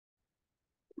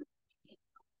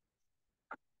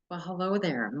Well, hello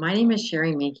there. My name is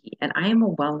Sheri and I am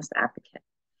a wellness advocate.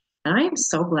 And I am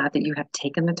so glad that you have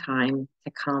taken the time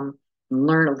to come and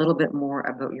learn a little bit more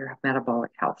about your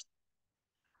metabolic health.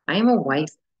 I am a wife.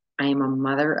 I am a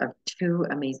mother of two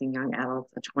amazing young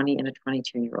adults, a 20 and a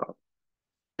 22-year-old.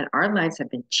 And our lives have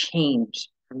been changed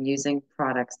from using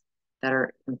products that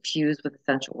are infused with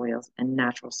essential oils and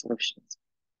natural solutions.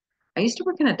 I used to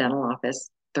work in a dental office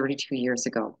 32 years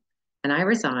ago, and I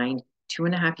resigned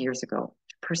 2.5 years ago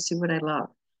to pursue what I love.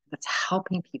 That's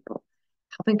helping people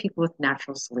with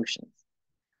natural solutions.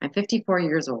 I'm 54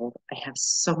 years old. I have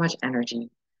so much energy.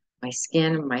 My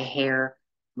skin, my hair,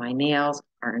 my nails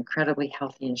are incredibly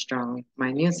healthy and strong. My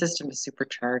immune system is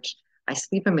supercharged. I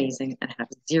sleep amazing and have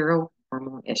zero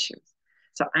hormone issues.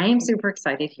 So I am super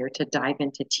excited here to dive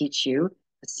in to teach you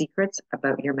the secrets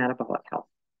about your metabolic health.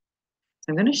 So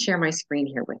I'm going to share my screen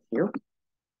here with you,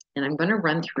 and I'm going to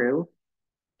run through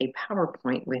a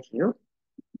PowerPoint with you.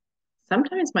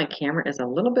 Sometimes my camera is a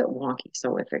little bit wonky,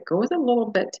 so if it goes a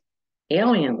little bit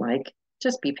alien-like,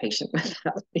 just be patient with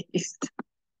that, please.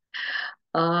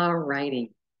 All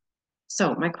righty.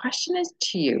 So my question is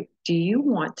to you, do you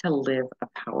want to live a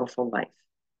powerful life?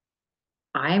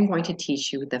 I am going to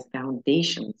teach you the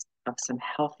foundations of some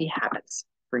healthy habits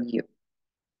for you.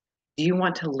 Do you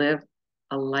want to live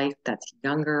a life that's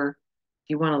younger?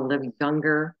 Do you want to live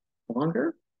younger,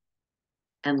 longer,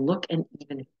 and look and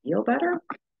even feel better?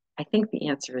 I think the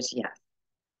answer is yes.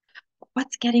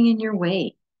 What's getting in your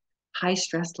way? High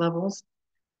stress levels,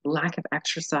 lack of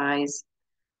exercise,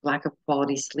 lack of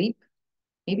quality sleep.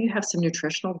 Maybe you have some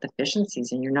nutritional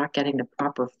deficiencies and you're not getting the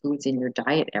proper foods in your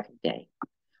diet every day.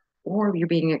 Or you're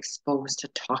being exposed to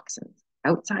toxins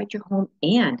outside your home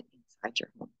and inside your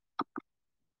home.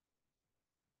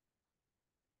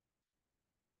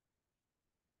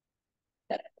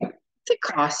 What's it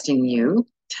costing you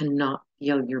to not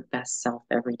feel your best self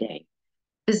every day?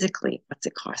 Physically, what's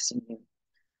it costing you?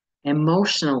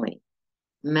 Emotionally,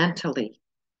 mentally,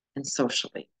 and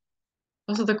socially?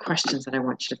 Those are the questions that I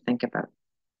want you to think about.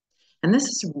 And this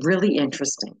is really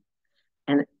interesting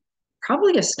and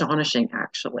probably astonishing,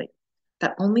 actually,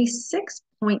 that only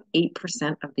 6.8%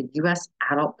 of the US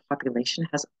adult population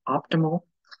has optimal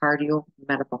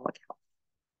cardiometabolic health.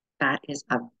 That is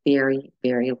a very,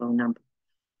 very low number.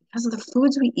 Because of the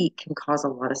foods we eat can cause a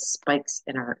lot of spikes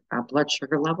in our blood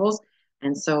sugar levels.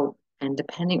 And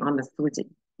depending on the foods that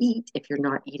you eat, if you're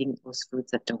not eating those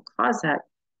foods that don't cause that,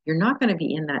 you're not going to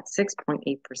be in that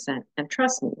 6.8%. And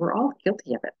trust me, we're all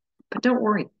guilty of it. But don't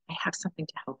worry, I have something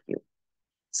to help you.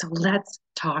 So let's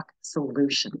talk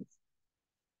solutions.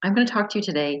 I'm going to talk to you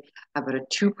today about a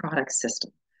two-product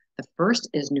system. The first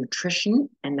is nutrition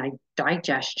and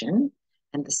digestion,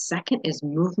 and the second is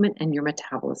movement and your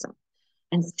metabolism.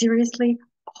 And seriously,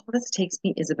 all this takes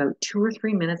me is about 2 or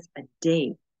 3 minutes a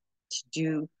day to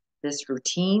do this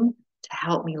routine to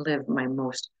help me live my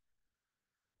most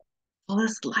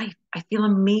fullest life. I feel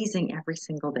amazing every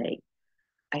single day.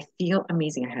 I feel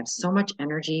amazing. I have so much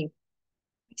energy,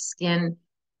 my skin,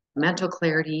 mental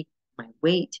clarity, my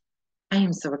weight. I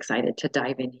am so excited to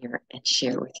dive in here and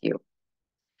share with you.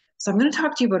 So I'm going to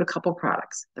talk to you about a couple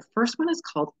products. The first one is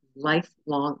called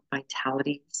Lifelong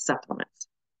Vitality Supplements.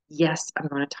 Yes, I'm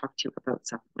going to talk to you about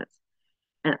supplements.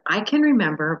 And I can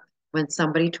remember when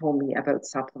somebody told me about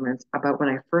supplements, about when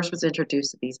I first was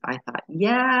introduced to these, I thought,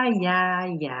 yeah.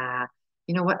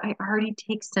 You know what? I already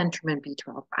take Centrum and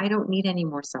B12. I don't need any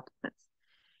more supplements.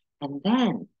 And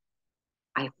then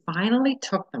I finally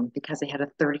took them because they had a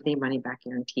 30-day money back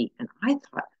guarantee. And I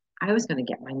thought I was going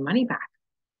to get my money back,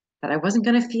 that I wasn't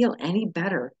going to feel any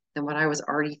better than what I was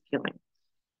already feeling.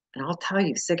 And I'll tell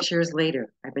you, 6 years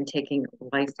later, I've been taking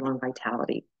Lifelong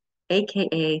Vitality,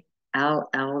 AKA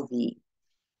LLV.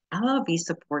 LLV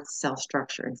supports cell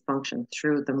structure and function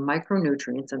through the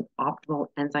micronutrients and optimal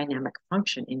enzymatic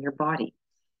function in your body.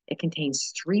 It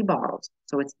contains 3 bottles,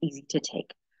 so it's easy to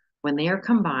take. When they are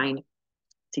combined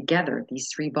together, these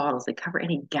 3 bottles, they cover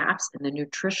any gaps in the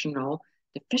nutritional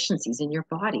deficiencies in your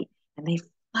body, and they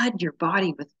flood your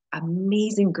body with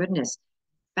amazing goodness,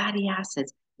 fatty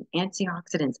acids,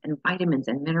 antioxidants, and vitamins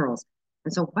and minerals.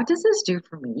 And so what does this do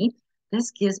for me?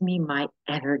 This gives me my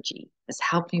energy. This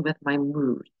helps me with my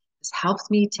mood. This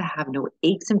helps me to have no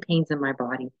aches and pains in my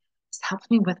body. This helps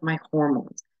me with my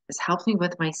hormones. This helps me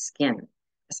with my skin.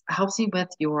 This helps me with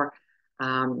your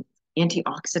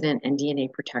antioxidant and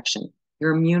DNA protection,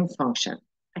 your immune function.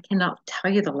 I cannot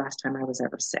tell you the last time I was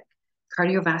ever sick.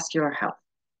 Cardiovascular health,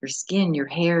 your skin, your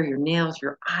hair, your nails,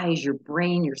 your eyes, your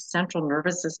brain, your central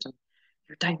nervous system,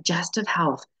 your digestive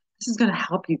health. This is going to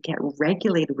help you get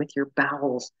regulated with your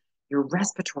bowels, your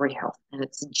respiratory health, and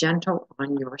it's gentle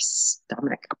on your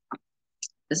stomach.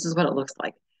 This is what it looks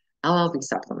like. LLV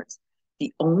supplements.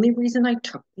 The only reason I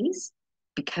took these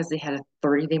because they had a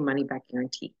 30-day money back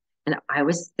guarantee. And I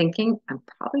was thinking, I'm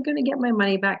probably going to get my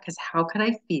money back because how could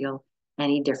I feel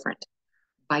any different?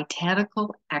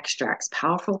 Botanical extracts,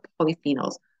 powerful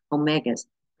polyphenols, omegas.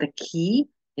 The key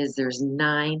is there's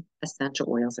 9 essential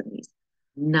oils in these.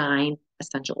 9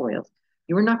 essential oils.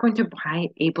 You are not going to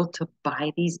able to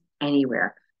buy these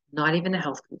anywhere, not even a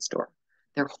health food store.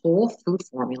 They're whole food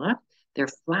formula. They're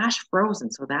flash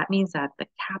frozen. So that means that the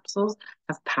capsules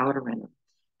have powder in them.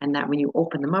 And that when you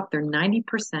open them up, they're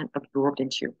 90% absorbed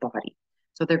into your body.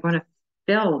 So they're going to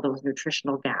fill those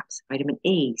nutritional gaps. Vitamin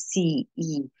A, C,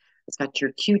 E. It's got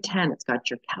your Q10. It's got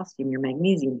your calcium, your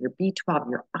magnesium, your B12,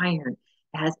 your iron.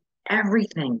 It has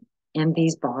everything in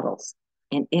these bottles.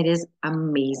 And it is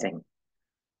amazing.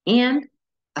 And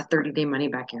a 30-day money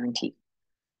back guarantee.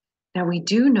 Now, we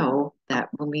do know that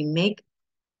when we make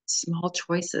small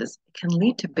choices, it can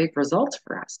lead to big results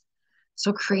for us.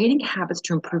 So creating habits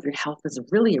to improve your health is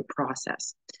really a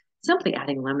process. Simply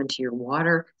adding lemon to your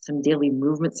water, some daily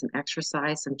movement, some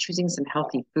exercise, choosing some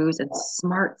healthy foods, and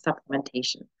smart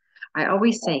supplementation. I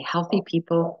always say healthy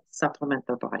people supplement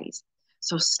their bodies.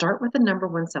 So start with the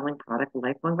 #1 selling product,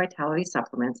 Lifelong Vitality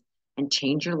Supplements, and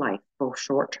change your life, both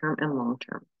short-term and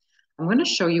long-term. I'm going to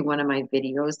show you one of my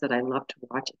videos that I love to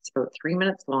watch. It's about 3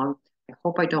 minutes long. I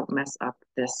hope I don't mess up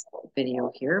this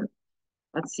video here.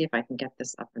 Let's see if I can get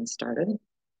this up and started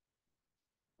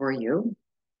for you.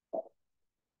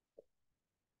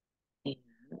 And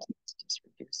let's just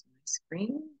reduce my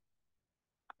screen.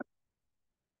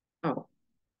 Oh.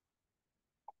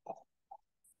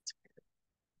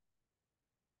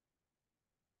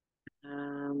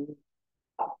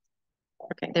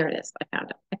 Okay, there it is. I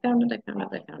found it. I found it. I found it.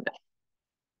 I found it.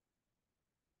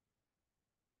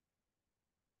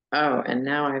 Oh, and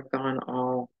now I've gone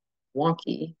all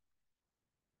wonky.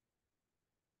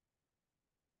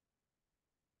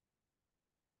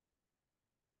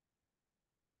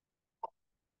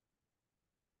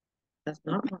 Does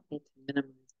not want me to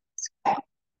minimize the screen.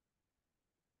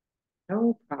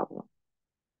 No problem.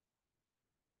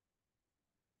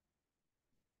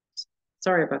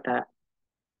 Sorry about that.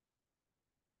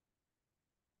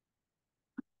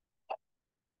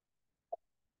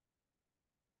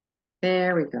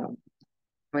 There we go.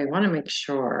 We want to make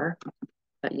sure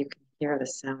that you can hear the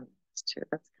sound too.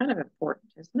 That's kind of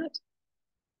important, isn't it?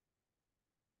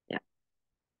 Yeah.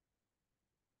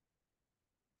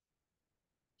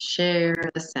 Share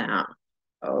the sound.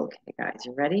 Okay, guys,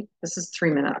 you ready? This is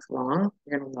 3 minutes long.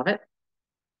 You're going to love it.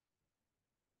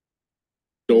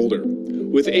 Older.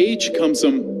 With age comes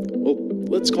some, well,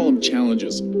 let's call them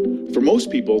challenges. For most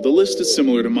people, the list is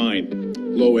similar to mine.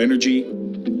 Low energy,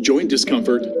 joint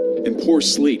discomfort, and poor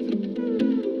sleep.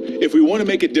 If we want to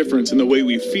make a difference in the way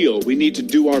we feel, we need to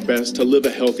do our best to live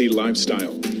a healthy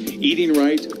lifestyle. Eating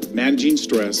right, managing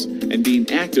stress, and being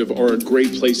active are a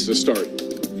great place to start.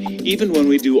 Even when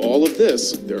we do all of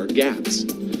this, there are gaps.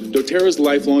 doTERRA's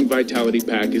Lifelong Vitality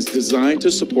Pack is designed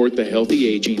to support the healthy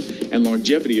aging and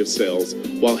longevity of cells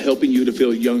while helping you to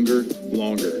feel younger,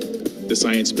 longer. The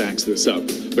science backs this up.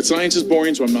 But science is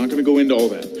boring, so I'm not going to go into all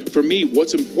that. For me,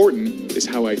 what's important is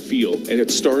how I feel, and it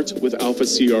starts with Alpha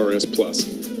CRS Plus.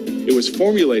 It was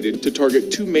formulated to target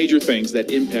 2 major things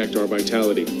that impact our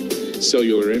vitality: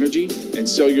 cellular energy and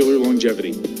cellular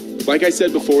longevity. Like I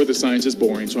said before, the science is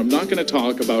boring, so I'm not going to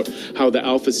talk about how the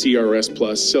Alpha CRS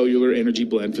Plus cellular energy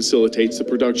blend facilitates the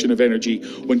production of energy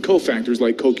when cofactors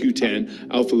like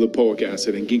CoQ10, alpha-lipoic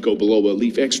acid, and ginkgo biloba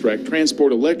leaf extract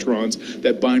transport electrons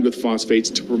that bind with phosphates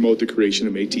to promote the creation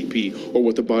of ATP, or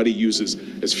what the body uses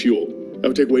as fuel. That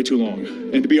would take way too long.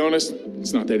 And to be honest,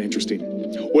 it's not that interesting.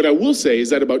 What I will say is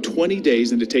that about 20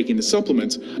 days into taking the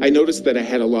supplements, I noticed that I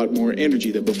had a lot more energy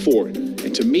than before.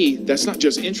 And to me, that's not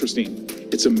just interesting,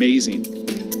 it's amazing.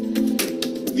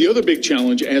 The other big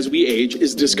challenge as we age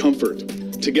is discomfort.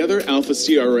 Together, Alpha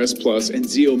CRS Plus and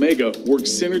Z Omega work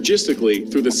synergistically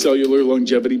through the cellular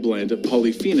longevity blend of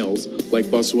polyphenols like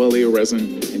boswellia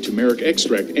resin and turmeric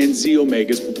extract, and Z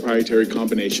Omega's proprietary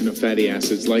combination of fatty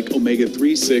acids like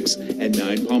omega-3, 6, and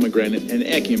 9 pomegranate and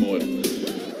echem oil.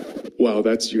 Wow,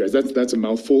 that's you guys. That's a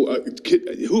mouthful.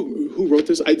 Who wrote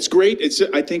this? It's great.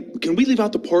 I think. Can we leave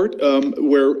out the part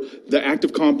where the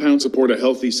active compounds support a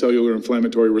healthy cellular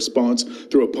inflammatory response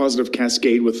through a positive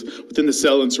cascade within the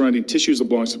cell and surrounding tissues that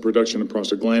blocks the production of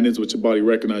prostaglandins, which the body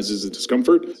recognizes as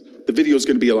discomfort? The video is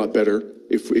going to be a lot better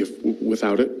if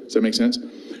without it. Does that make sense?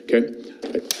 Okay.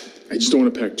 I just don't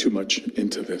want to pack too much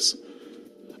into this.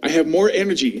 I have more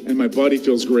energy and my body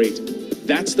feels great.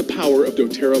 That's the power of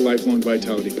doTERRA Lifelong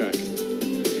Vitality Pack.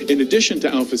 In addition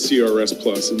to Alpha CRS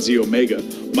Plus and Z Omega,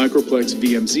 Microplex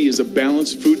VMZ is a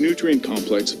balanced food nutrient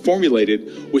complex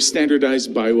formulated with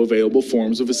standardized bioavailable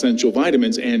forms of essential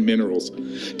vitamins and minerals.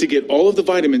 To get all of the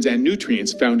vitamins and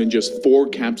nutrients found in just 4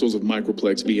 capsules of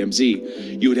Microplex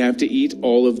VMZ, you would have to eat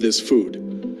all of this food.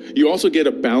 You also get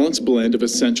a balanced blend of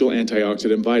essential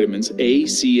antioxidant vitamins A,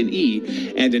 C, and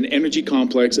E, and an energy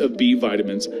complex of B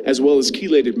vitamins, as well as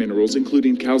chelated minerals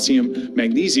including calcium,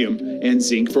 magnesium, and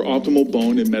zinc for optimal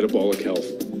bone and metabolic health.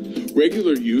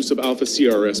 Regular use of Alpha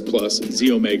CRS Plus,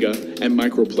 Z Omega, and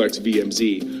Microplex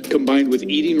VMZ, combined with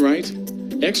eating right,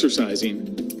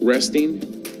 exercising, resting,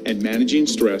 and managing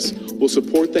stress, will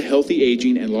support the healthy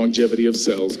aging and longevity of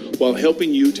cells while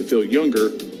helping you to feel younger,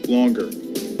 longer.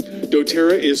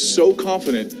 doTERRA is so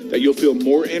confident that you'll feel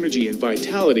more energy and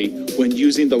vitality when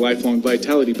using the Lifelong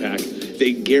Vitality Pack.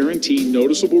 They guarantee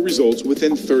noticeable results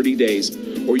within 30 days,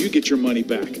 or you get your money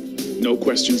back. No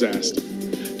questions asked.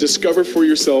 Discover for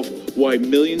yourself why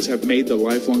millions have made the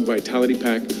Lifelong Vitality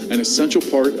Pack an essential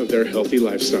part of their healthy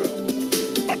lifestyle.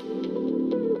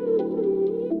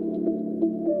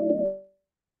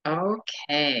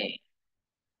 Okay.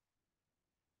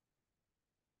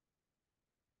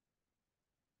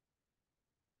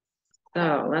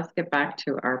 So let's get back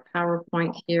to our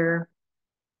PowerPoint here.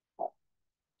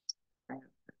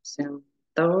 So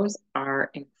those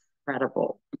are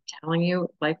incredible. I'm telling you,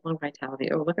 Lifelong Vitality.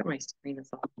 Oh, look at my screen.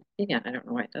 It's off again. I don't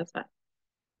know why it does that.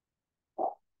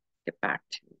 Get back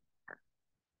to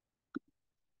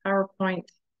our PowerPoint.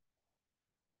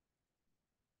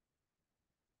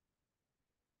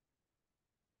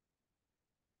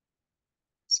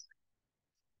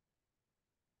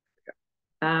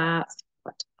 That's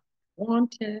what I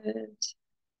wanted.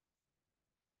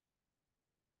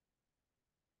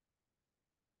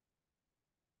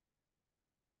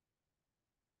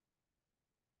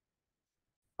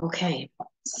 Okay,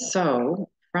 so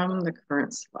from the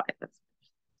current slide, let's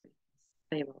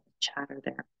save all the chatter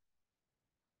there.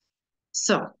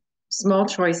 So, small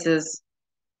choices,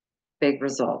 big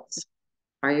results.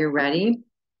 Are you ready?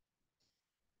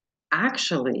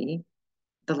 Actually,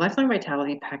 the Lifelong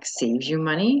Vitality Pack saves you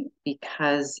money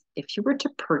because if you were to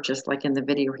purchase, like in the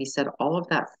video, he said all of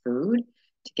that food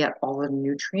to get all the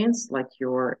nutrients like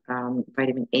your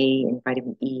vitamin A and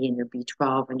vitamin E and your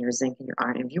B12 and your zinc and your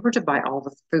iron. If you were to buy all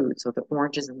the food, so the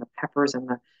oranges and the peppers and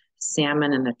the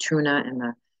salmon and the tuna and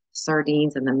the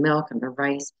sardines and the milk and the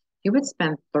rice, you would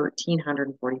spend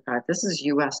 $1,345. This is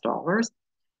US dollars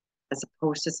as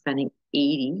opposed to spending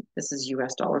 80. This is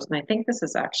US dollars. And I think this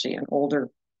is actually an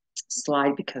older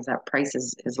slide because that price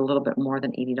is a little bit more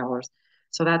than $80.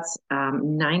 So that's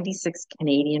 96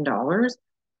 Canadian dollars,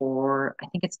 or I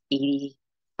think it's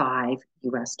 85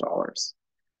 US dollars.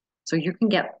 So you can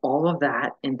get all of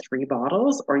that in 3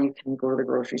 bottles, or you can go to the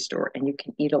grocery store and you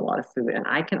can eat a lot of food. And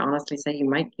I can honestly say you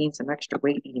might gain some extra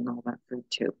weight eating all that food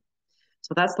too.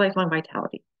 So that's Lifelong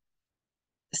Vitality.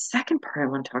 The second part I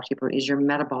want to talk to you about is your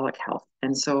metabolic health.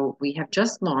 And so we have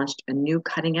just launched a new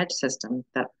cutting edge system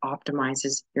that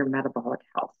optimizes your metabolic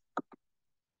health.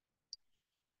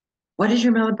 What is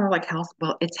your metabolic health?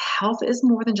 Well, its health is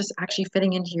more than just actually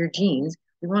fitting into your genes.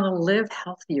 We want to live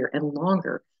healthier and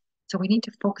longer. So we need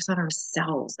to focus on our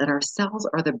cells, and our cells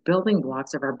are the building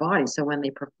blocks of our body. So when they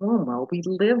perform well, we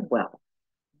live well.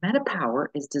 metaPWR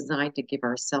is designed to give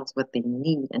our cells what they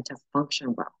need and to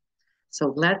function well.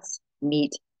 So let's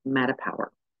meet metaPWR.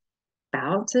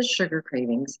 Balances sugar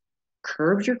cravings,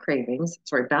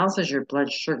 balances your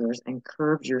blood sugars and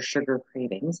curbs your sugar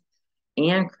cravings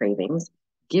and cravings,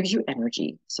 gives you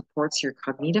energy, supports your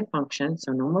cognitive function,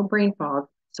 so no more brain fog,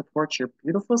 supports your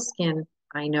beautiful skin.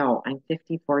 I know, I'm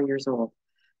 54 years old.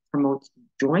 Promotes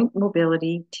joint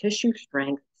mobility, tissue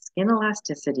strength, skin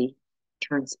elasticity,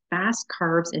 turns fast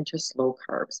carbs into slow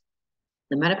carbs.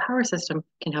 The metaPWR system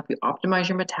can help you optimize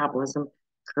your metabolism,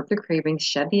 curb the cravings,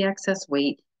 shed the excess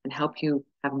weight, and help you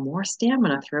have more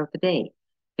stamina throughout the day.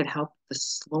 It can help the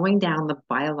slowing down the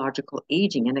biological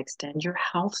aging and extend your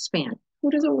health span. Who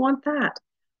doesn't want that?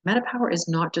 metaPWR is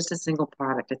not just a single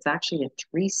product. It's actually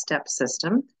a 3-step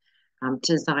system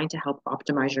designed to help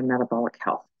optimize your metabolic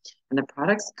health. And the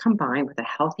products combined with a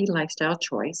healthy lifestyle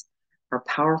choice are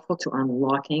powerful to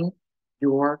unlocking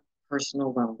your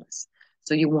personal wellness.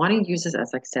 So you want to use this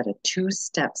as, like I said, a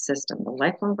 2-step system. The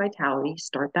Lifelong Vitality,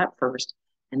 start that first,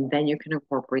 and then you can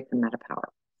incorporate the metaPWR.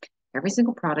 Every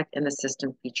single product in the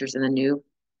system features in the new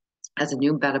as a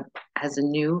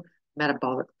new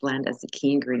metabolic blend as the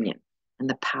key ingredient, and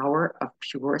the power of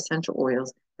pure essential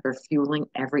oils that are fueling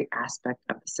every aspect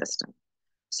of the system.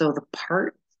 So the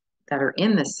parts that are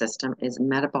in this system is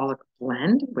metabolic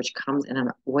blend, which comes in an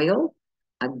oil,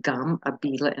 a gum, a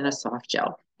beadlet, and a soft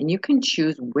gel. And you can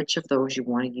choose which of those you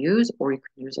want to use, or you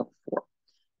can use all four.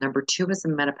 Number 2 is a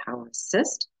metaPWR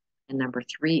Assist, and number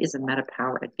 3 is a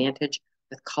metaPWR Advantage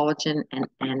with collagen and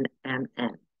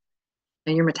NMN.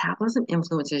 Now, your metabolism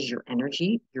influences your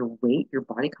energy, your weight, your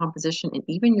body composition, and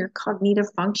even your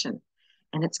cognitive function.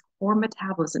 And its core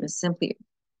metabolism is simply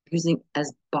using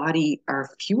as body or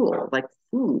fuel, like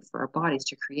food for our bodies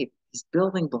to create these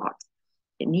building blocks.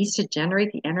 It needs to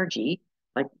generate the energy,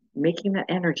 like making that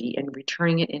energy and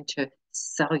returning it into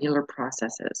cellular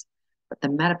processes. But the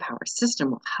metaPWR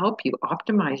system will help you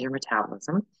optimize your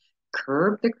metabolism,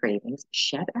 curb the cravings,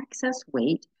 shed excess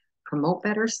weight, promote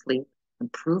better sleep,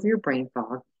 improve your brain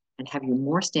fog, and have you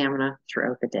more stamina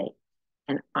throughout the day.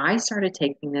 And I started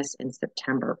taking this in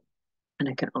September. And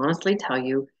I can honestly tell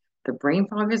you, the brain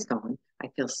fog is gone. I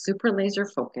feel super laser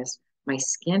focused. My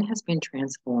skin has been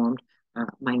transformed.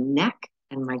 My neck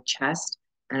and my chest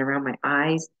and around my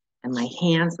eyes and my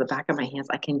hands, the back of my hands,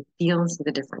 I can feel and see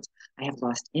the difference. I have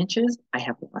lost inches. I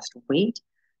have lost weight.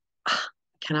 I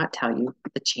cannot tell you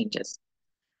the changes.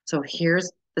 So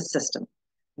here's the system.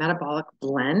 Metabolic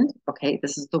blend. Okay,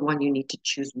 this is the one you need to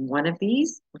choose one of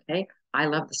these. Okay, I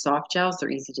love the soft gels.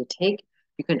 They're easy to take.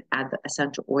 You can add the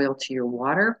essential oil to your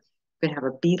water. You can have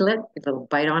a beadlet, a little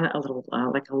bite on it, a little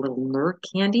like a little nerve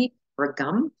candy or a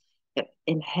gum. It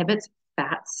inhibits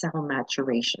fat cell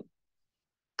maturation,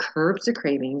 curbs the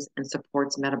cravings, and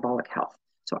supports metabolic health.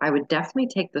 So I would definitely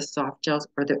take the soft gels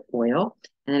or the oil.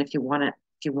 And then if you want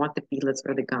the beadlets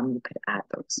or the gum, you could add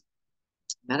those.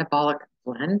 Metabolic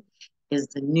blend is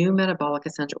the new metabolic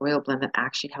essential oil blend that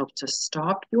actually helps to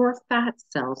stop your fat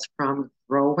cells from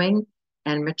growing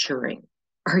and maturing.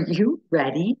 Are you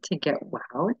ready to get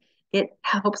wowed? It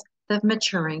helps the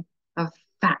maturing of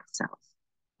fat cells.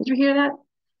 Did you hear that?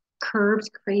 Curbs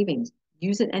cravings.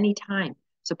 Use it anytime.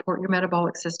 Support your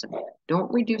metabolic system.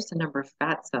 Don't reduce the number of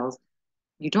fat cells.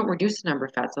 You don't reduce the number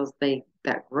of fat cells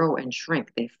that grow and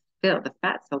shrink. The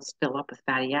fat cells fill up with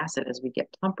fatty acid as we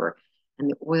get plumper. And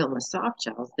the oil and the soft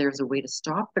gels, there's a way to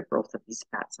stop the growth of these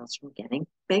fat cells from getting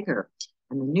bigger.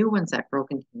 And the new ones that grow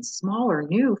contain smaller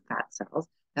new fat cells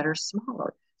that are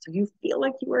smaller. So you feel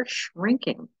like you are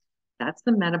shrinking. That's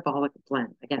the metabolic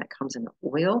blend. Again, it comes in an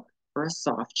oil or a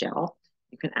soft gel.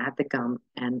 You can add the gum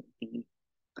and the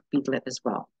beadlet as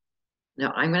well.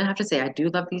 Now, I'm going to have to say, I do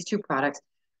love these two products.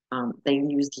 They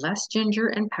use less ginger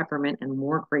and peppermint and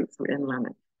more grapefruit and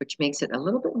lemon, which makes it a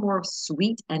little bit more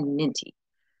sweet and minty.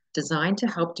 Designed to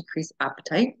help decrease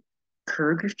appetite,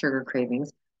 curb your sugar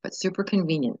cravings, but super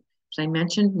convenient. As I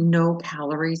mentioned, no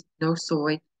calories, no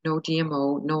soy, no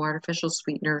GMO, no artificial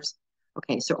sweeteners.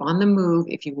 Okay, so on the move,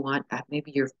 if you want,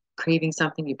 maybe you're craving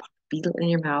something, you pop a beetle in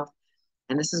your mouth,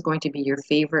 and this is going to be your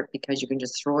favorite because you can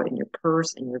just throw it in your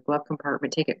purse, in your glove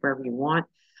compartment, take it wherever you want,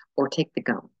 or take the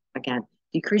gum. Again,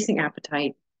 decreasing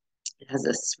appetite. It has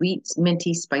a sweet,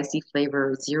 minty, spicy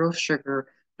flavor, zero sugar,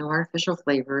 no artificial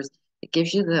flavors. It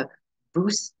gives you the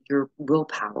boost your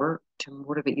willpower to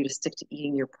motivate you to stick to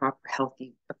eating your proper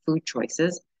healthy food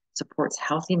choices, supports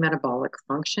healthy metabolic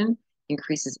function,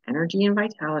 increases energy and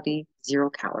vitality, 0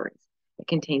 calories. It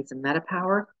contains a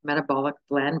metaPWR metabolic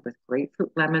blend with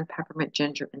grapefruit, lemon, peppermint,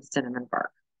 ginger, and cinnamon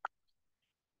bark.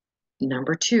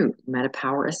 Number 2,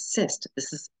 metaPWR Assist.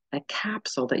 This is a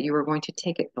capsule that you are going to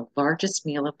take at the largest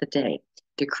meal of the day.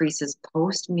 Decreases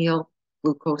post-meal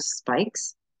glucose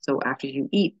spikes. So after you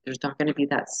eat, there's not going to be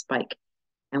that spike.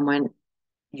 And when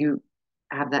you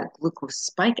have that glucose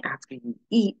spike after you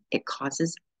eat, it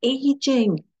causes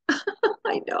aging.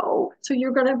 I know. So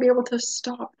you're going to be able to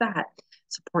stop that.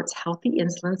 Supports healthy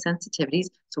insulin sensitivities.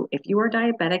 So if you are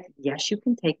diabetic, yes, you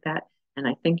can take that. And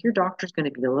I think your doctor's going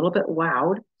to be a little bit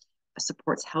wowed. It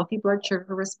supports healthy blood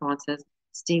sugar responses,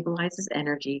 stabilizes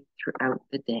energy throughout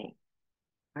the day.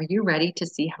 Are you ready to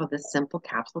see how this simple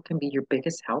capsule can be your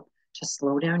biggest help to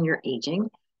slow down your aging?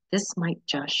 This might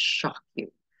just shock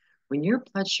you. When your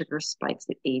blood sugar spikes,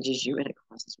 it ages you and it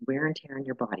causes wear and tear in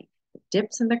your body. The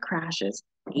dips and the crashes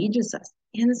ages us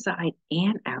inside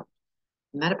and out.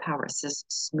 metaPWR Assist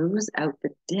smooths out the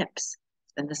dips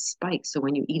and the spikes. So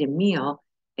when you eat a meal,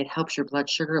 it helps your blood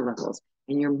sugar levels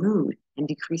and your mood and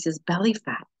decreases belly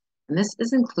fat. And this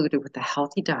is included with a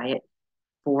healthy diet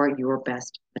for your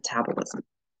best metabolism.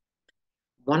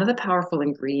 One of the powerful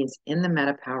ingredients in the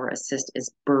metaPWR Assist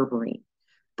is berberine.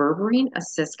 Berberine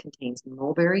Assist contains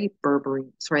mulberry,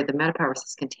 berberine, sorry, the metaPWR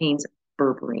Assist contains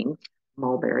berberine,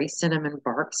 mulberry, cinnamon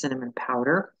bark, cinnamon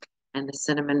powder, and the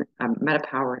cinnamon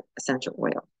metaPWR essential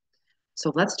oil.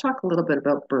 So let's talk a little bit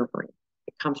about berberine.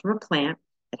 It comes from a plant.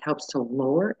 It helps to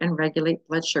lower and regulate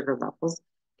blood sugar levels.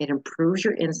 It improves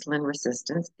your insulin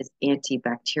resistance. It's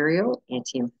antibacterial,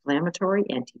 anti-inflammatory,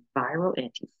 antiviral,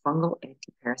 antifungal,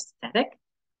 antiparasitic.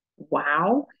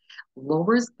 Wow.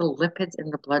 Lowers the lipids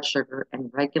in the blood sugar and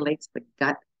regulates the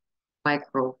gut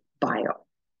microbiome.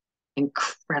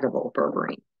 Incredible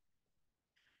berberine.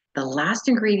 The last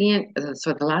ingredient,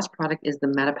 so the last product is the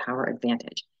metaPWR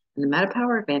Advantage. And the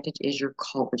metaPWR Advantage is your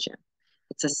collagen.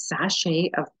 It's a sachet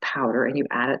of powder and you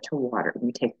add it to water and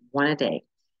you take one a day.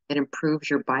 It improves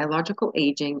your biological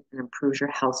aging and improves your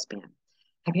health span.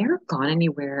 Have you ever gone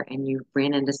anywhere and you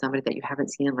ran into somebody that you haven't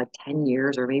seen in like 10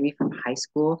 years or maybe from high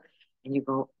school and you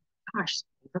go, gosh,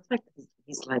 he looks like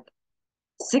he's like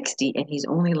 60 and he's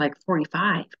only like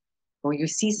 45. Or you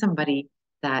see somebody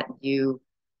that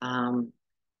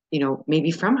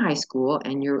maybe from high school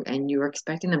and you're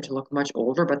expecting them to look much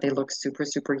older, but they look super,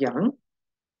 super young.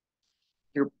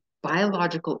 Your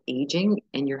biological aging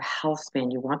and your health span,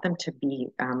 you want them to be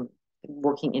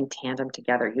working in tandem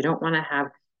together. You don't want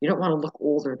to look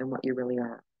older than what you really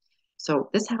are. So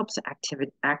this helps to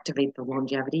activate the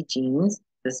longevity genes,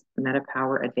 this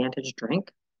metaPWR Advantage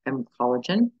drink and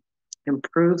collagen,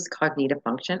 improves cognitive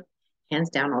function. Hands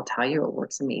down, I'll tell you, it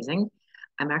works amazing.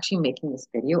 I'm actually making this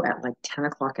video at like 10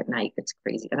 o'clock at night. It's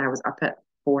crazy. And I was up at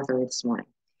 4:30 this morning.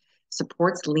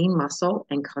 Supports lean muscle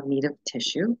and cognitive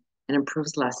tissue and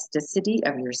improves elasticity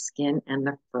of your skin and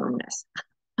the firmness.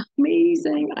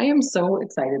 Amazing. I am so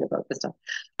excited about this stuff.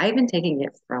 I've been taking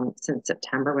it since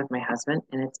September with my husband,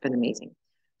 and it's been amazing.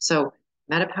 So,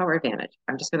 metaPWR Advantage.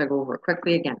 I'm just going to go over it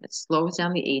quickly again. It slows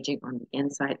down the aging on the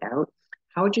inside out.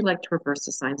 How would you like to reverse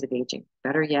the signs of aging?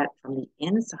 Better yet, from the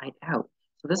inside out.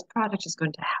 So, this product is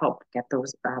going to help get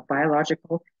those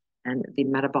biological and the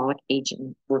metabolic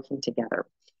aging working together.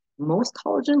 Most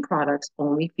collagen products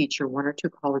only feature one or two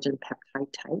collagen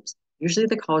peptide types. Usually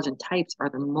the collagen types are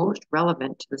the most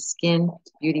relevant to the skin,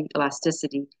 beauty,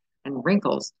 elasticity, and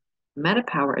wrinkles.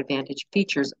 metaPWR Advantage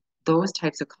features those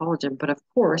types of collagen, but of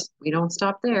course, we don't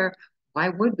stop there. Why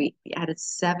would we? We added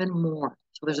 7 more.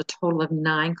 So there's a total of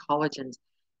 9 collagens,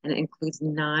 and it includes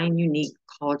 9 unique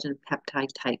collagen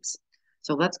peptide types.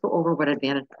 So let's go over what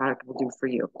Advantage product will do for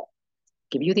you.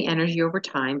 Give you the energy over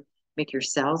time, make your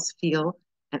cells feel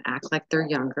and act like they're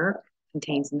younger,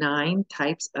 contains 9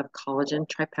 types of collagen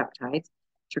tripeptides.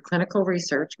 Through clinical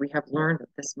research, we have learned that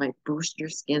this might boost your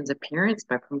skin's appearance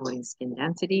by promoting skin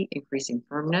density, increasing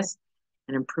firmness,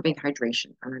 and improving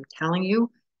hydration. And I'm telling you,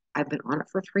 I've been on it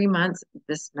for 3 months,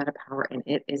 this metaPWR, and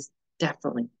it is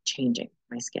definitely changing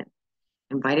my skin.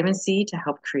 And vitamin C to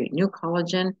help create new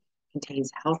collagen,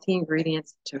 contains healthy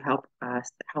ingredients to help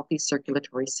healthy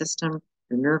circulatory system,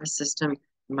 your nervous system,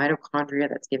 mitochondria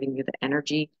that's giving you the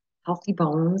energy, healthy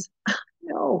bones.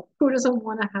 No, who doesn't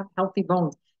want to have healthy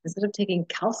bones? Instead of taking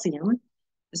calcium,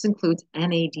 this includes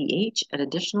NADH, an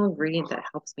additional ingredient that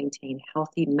helps maintain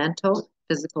healthy mental,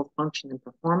 physical function and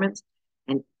performance,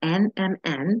 and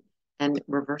NMN and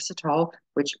resveratrol,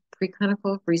 which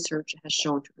preclinical research has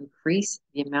shown to increase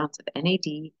the amounts of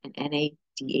NAD and NADH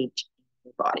in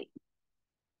your body.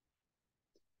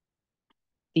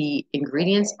 The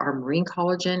ingredients are marine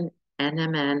collagen,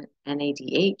 NMN,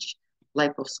 NADH,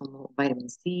 liposomal vitamin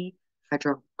C,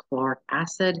 hydrochloric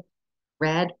acid,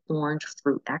 red orange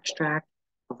fruit extract,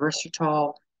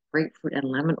 resveratrol, grapefruit and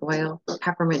lemon oil,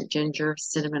 peppermint ginger,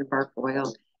 cinnamon bark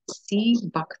oil, sea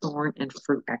buckthorn, and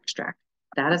fruit extract.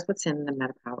 That is what's in the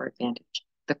metaPWR Advantage,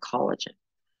 the collagen.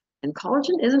 And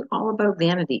collagen isn't all about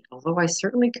vanity, although I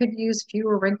certainly could use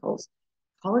fewer wrinkles.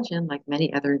 Collagen, like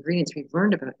many other ingredients we've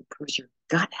learned about, improves your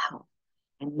gut health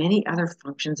and many other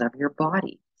functions of your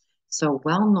body. So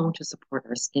well known to support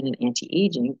our skin and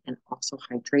anti-aging and also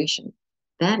hydration.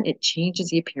 Then it changes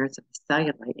the appearance of the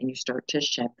cellulite and you start to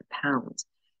shed the pounds.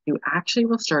 You actually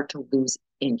will start to lose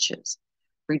inches,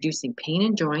 reducing pain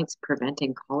in joints,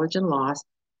 preventing collagen loss,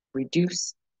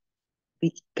 reduce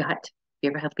leaky gut. If you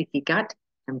ever had leaky gut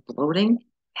and bloating, it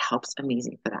helps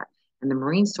amazing for that. And the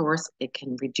marine source, it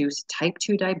can reduce type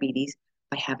 2 diabetes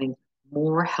by having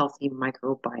more healthy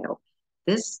microbiome.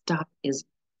 This stuff is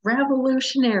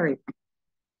revolutionary.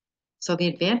 So the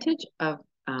advantage of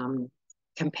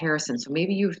comparison. So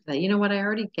maybe you say, you know what, I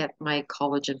already get my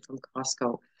collagen from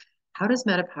Costco. How does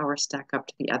metaPWR stack up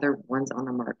to the other ones on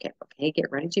the market? Okay,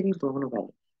 get ready to be blown away.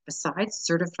 Besides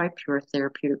certified pure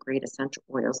therapeutic grade essential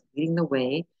oils leading the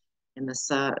way in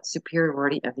the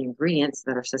superiority of the ingredients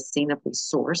that are sustainably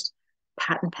sourced,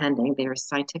 patent pending, they are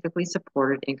scientifically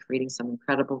supported in creating some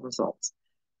incredible results.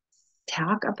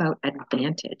 Talk about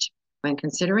advantage. When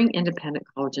considering independent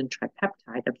collagen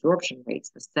tripeptide absorption rates,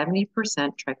 the 70%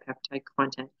 tripeptide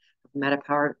content of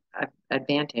metaPWR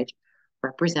Advantage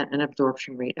represent an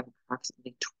absorption rate of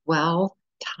approximately 12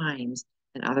 times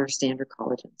than other standard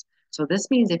collagens. So this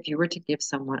means if you were to give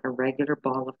someone a regular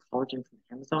ball of collagen from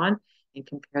Amazon and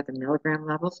compare the milligram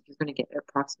levels, you're going to get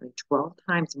approximately 12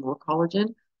 times more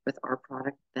collagen with our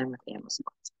product than with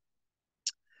Amazon's.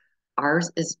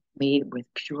 Ours is made with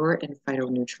pure and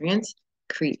phytonutrients,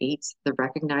 creates the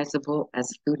recognizable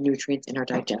as food nutrients in our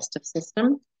digestive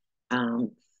system,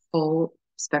 full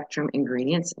spectrum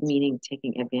ingredients, meaning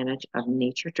taking advantage of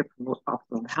nature to promote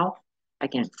optimal health.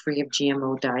 Again, free of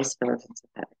GMO dyes, fillers, and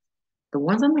synthetics. The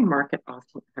ones on the market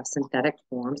often have synthetic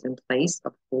forms in place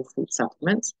of whole food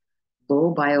supplements,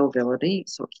 low bioavailability,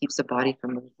 so it keeps the body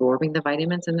from absorbing the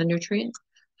vitamins and the nutrients,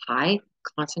 high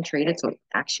concentrated, so it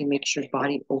actually makes your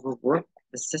body overwork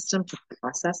the system to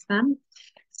process them.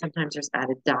 Sometimes there's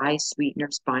added dyes,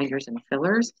 sweeteners, binders, and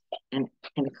fillers, and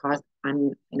can cause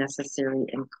unnecessary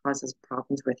and causes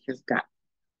problems with your gut.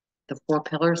 The 4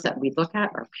 pillars that we look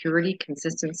at are purity,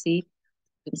 consistency,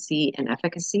 potency, and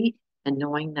efficacy, and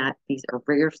knowing that these are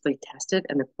rigorously tested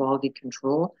and the quality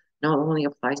control not only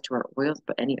applies to our oils,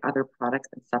 but any other products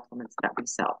and supplements that we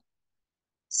sell.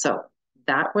 So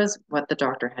that was what the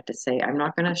doctor had to say. I'm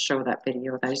not going to show that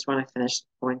video. I just want to finish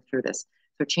going through this.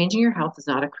 So changing your health is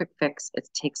not a quick fix. It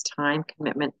takes time,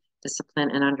 commitment,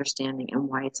 discipline, and understanding and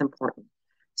why it's important.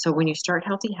 So when you start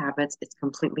healthy habits, it's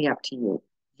completely up to you.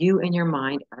 You and your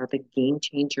mind are the game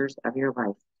changers of your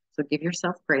life. So give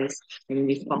yourself grace. And when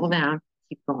you fall down,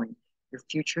 keep going. Your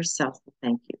future self will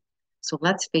thank you. So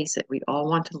let's face it, we all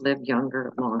want to live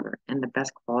younger, longer, and the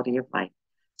best quality of life.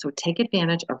 So take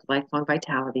advantage of lifelong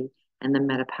vitality and the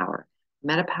metaPWR.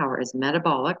 metaPWR is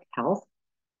metabolic health,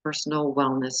 personal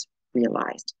wellness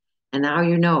realized. And now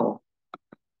you know.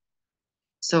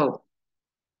 So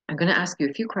I'm going to ask you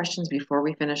a few questions before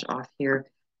we finish off here.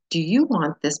 Do you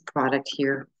want this product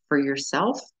here for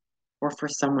yourself or for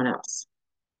someone else?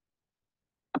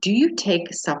 Do you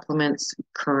take supplements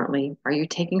currently? Are you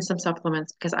taking some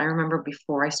supplements? Because I remember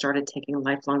before I started taking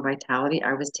Lifelong Vitality,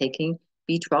 I was taking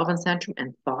B12 and Centrum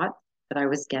and thought that I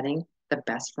was getting the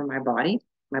best for my body.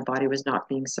 My body was not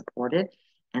being supported,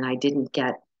 and I didn't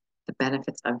get the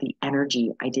benefits of the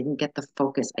energy. I didn't get the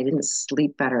focus. I didn't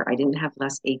sleep better. I didn't have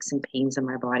less aches and pains in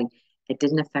my body. It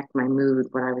didn't affect my mood,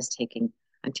 what I was taking,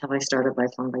 until I started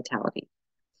Lifelong Vitality.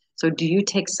 So do you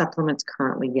take supplements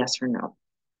currently, yes or no?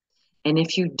 And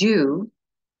if you do,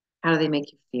 how do they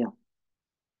make you feel?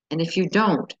 And if you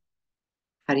don't,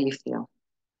 how do you feel?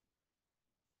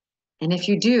 And if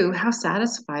you do, how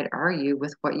satisfied are you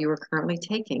with what you are currently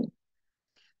taking?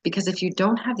 Because if you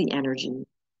don't have the energy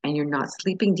and you're not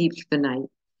sleeping deep through the night,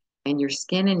 and your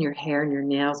skin and your hair and your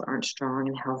nails aren't strong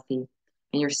and healthy,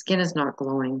 and your skin is not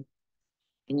glowing,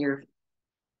 and your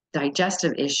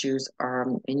digestive issues are,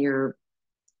 and your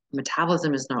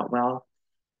metabolism is not well,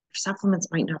 your supplements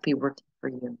might not be working for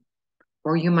you,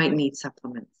 or you might need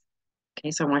supplements.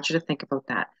 Okay, so I want you to think about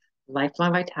that.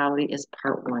 Lifelong Vitality is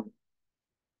part 1.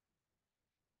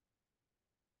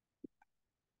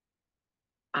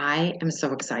 I am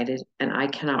so excited and I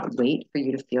cannot wait for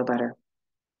you to feel better.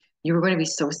 You are going to be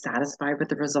so satisfied with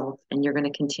the results and you're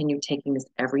going to continue taking this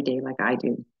every day like I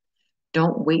do.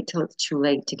 Don't wait till it's too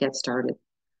late to get started.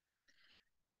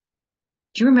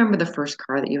 Do you remember the first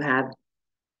car that you had?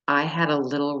 I had a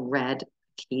little red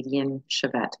Acadian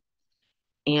Chevette.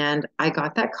 And I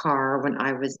got that car when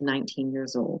I was 19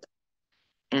 years old.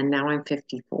 And now I'm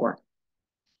 54.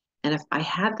 And if I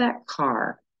had that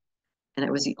car and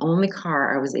it was the only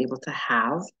car I was able to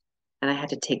have and I had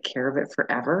to take care of it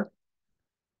forever,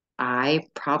 I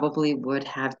probably would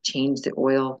have changed the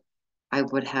oil. I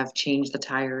would have changed the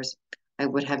tires. I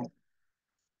would have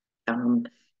um,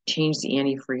 changed the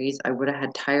antifreeze. I would have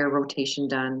had tire rotation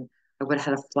done. I would have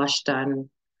had a flush done.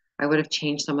 I would have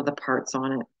changed some of the parts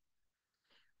on it.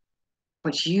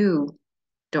 But you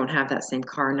don't have that same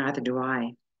car, neither do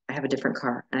I. I have a different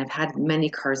car, and I've had many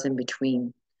cars in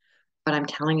between. But I'm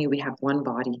telling you, we have one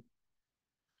body.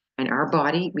 And our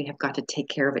body, we have got to take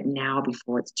care of it now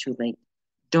before it's too late.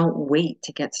 Don't wait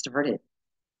to get started.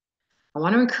 I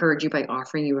want to encourage you by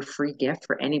offering you a free gift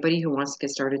for anybody who wants to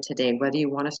get started today, whether you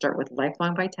want to start with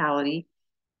Lifelong Vitality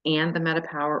and the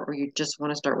metaPWR, or you just want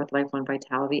to start with Lifelong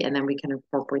Vitality, and then we can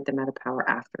incorporate the metaPWR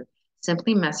after.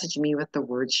 Simply message me with the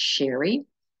word Sheri,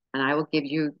 and I will give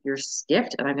you your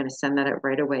gift, and I'm going to send that out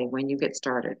right away when you get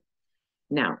started.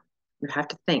 Now, you have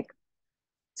to think,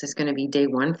 is this going to be day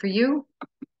 1 for you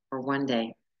or one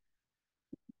day?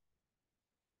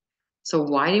 So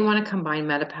why do you want to combine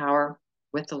metaPWR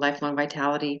with the Lifelong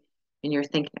Vitality? And you're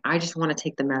thinking, I just want to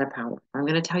take the metaPWR. I'm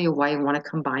going to tell you why you want to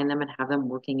combine them and have them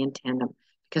working in tandem.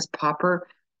 Because proper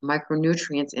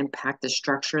micronutrients impact the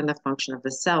structure and the function of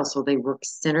the cell, so they work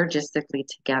synergistically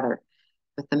together.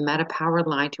 with the metaPWR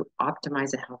line to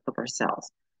optimize the health of our cells.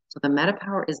 So the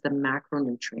metaPWR is the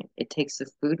macronutrient. It takes the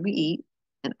food we eat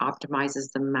and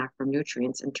optimizes the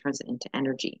macronutrients and turns it into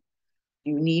energy.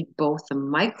 You need both the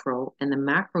micro and the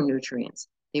macronutrients.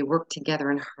 They work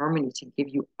together in harmony to give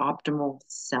you optimal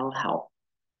cell health.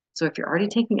 So if you're already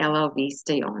taking LLV,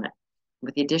 stay on it.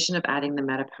 With the addition of adding the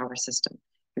metaPWR system,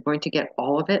 you're going to get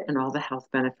all of it and all the health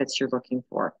benefits you're looking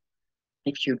for.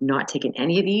 If you've not taken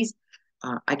any of these,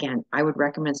 again, I would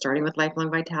recommend starting with Lifelong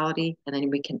Vitality, and then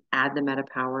we can add the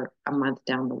metaPWR a month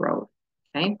down the road.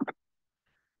 Okay.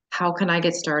 How can I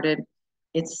get started?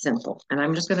 It's simple. And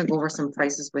I'm just going to go over some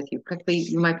prices with you quickly.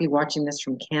 You might be watching this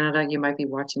from Canada. You might be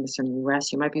watching this from the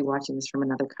US. You might be watching this from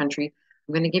another country.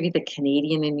 I'm going to give you the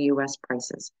Canadian and US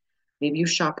prices. Maybe you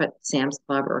shop at Sam's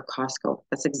Club or Costco.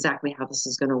 That's exactly how this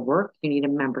is going to work. You need a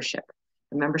membership.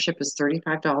 The membership is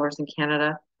 $35 in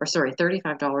Canada, or sorry,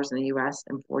 $35 in the US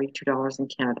and $42 in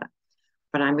Canada.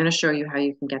 But I'm going to show you how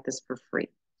you can get this for free.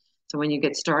 So when you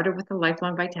get started with the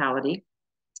Lifelong Vitality,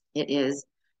 it is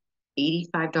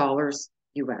 $85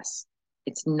 US.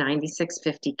 It's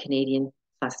 $96.50 Canadian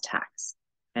plus tax.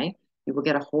 Okay. You will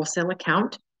get a wholesale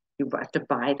account. You have to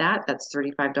buy that. That's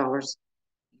 $35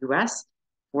 US,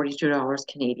 $42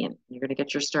 Canadian. You're going to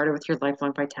get your started with your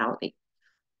Lifelong Vitality.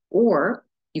 Or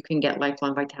you can get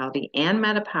Lifelong Vitality and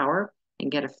metaPWR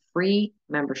and get a free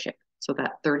membership. So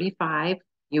that 35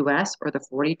 US or the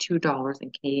 $42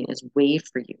 in Canadian is waived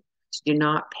for you. So do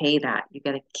not pay that. You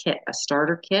get a kit, a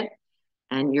starter kit,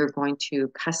 and you're going to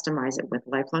customize it with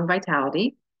Lifelong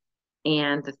Vitality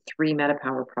and the 3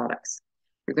 metaPWR products.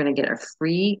 You're going to get a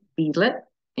free beadlet,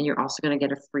 and you're also going to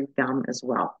get a free gum as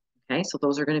well. Okay, so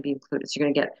those are going to be included. So you're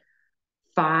going to get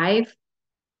 5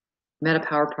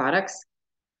 metaPWR products,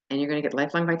 and you're going to get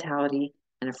Lifelong Vitality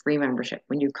and a free membership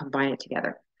when you combine it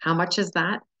together. How much is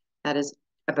that? That is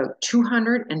about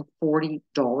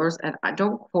 $240. And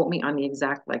don't quote me on the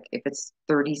exact, like if it's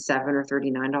 $37 or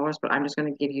 $39, but I'm just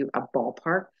going to give you a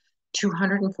ballpark,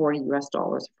 $240 US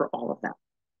for all of that.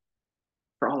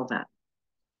 For all of that.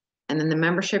 And then the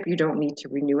membership, you don't need to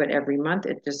renew it every month.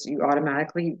 It just, you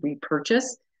automatically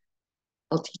repurchase.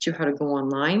 I'll teach you how to go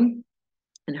online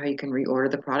and how you can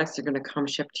reorder the products. They're going to come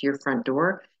shipped to your front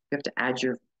door. You have to add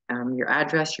your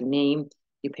address, your name.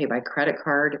 You pay by credit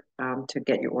card to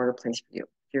get your order placed for you.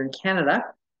 If you're in Canada,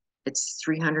 it's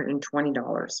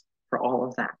 $320 for all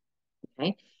of that.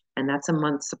 Okay, and that's a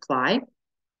month's supply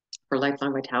for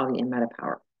Lifelong Vitality and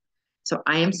metaPWR. So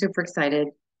I am super excited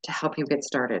to help you get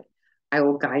started. I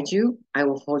will guide you. I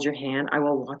will hold your hand. I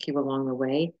will walk you along the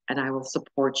way, and I will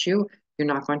support you. You're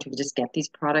not going to just get these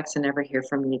products and never hear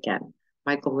from me again.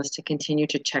 My goal is to continue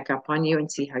to check up on you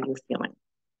and see how you're feeling.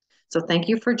 So thank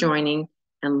you for joining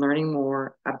and learning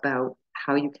more about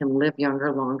how you can live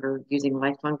younger longer using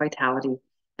Lifelong Vitality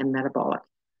and Metabolic.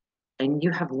 And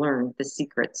you have learned the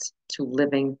secrets to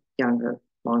living younger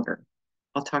longer.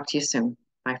 I'll talk to you soon.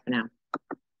 Bye for now.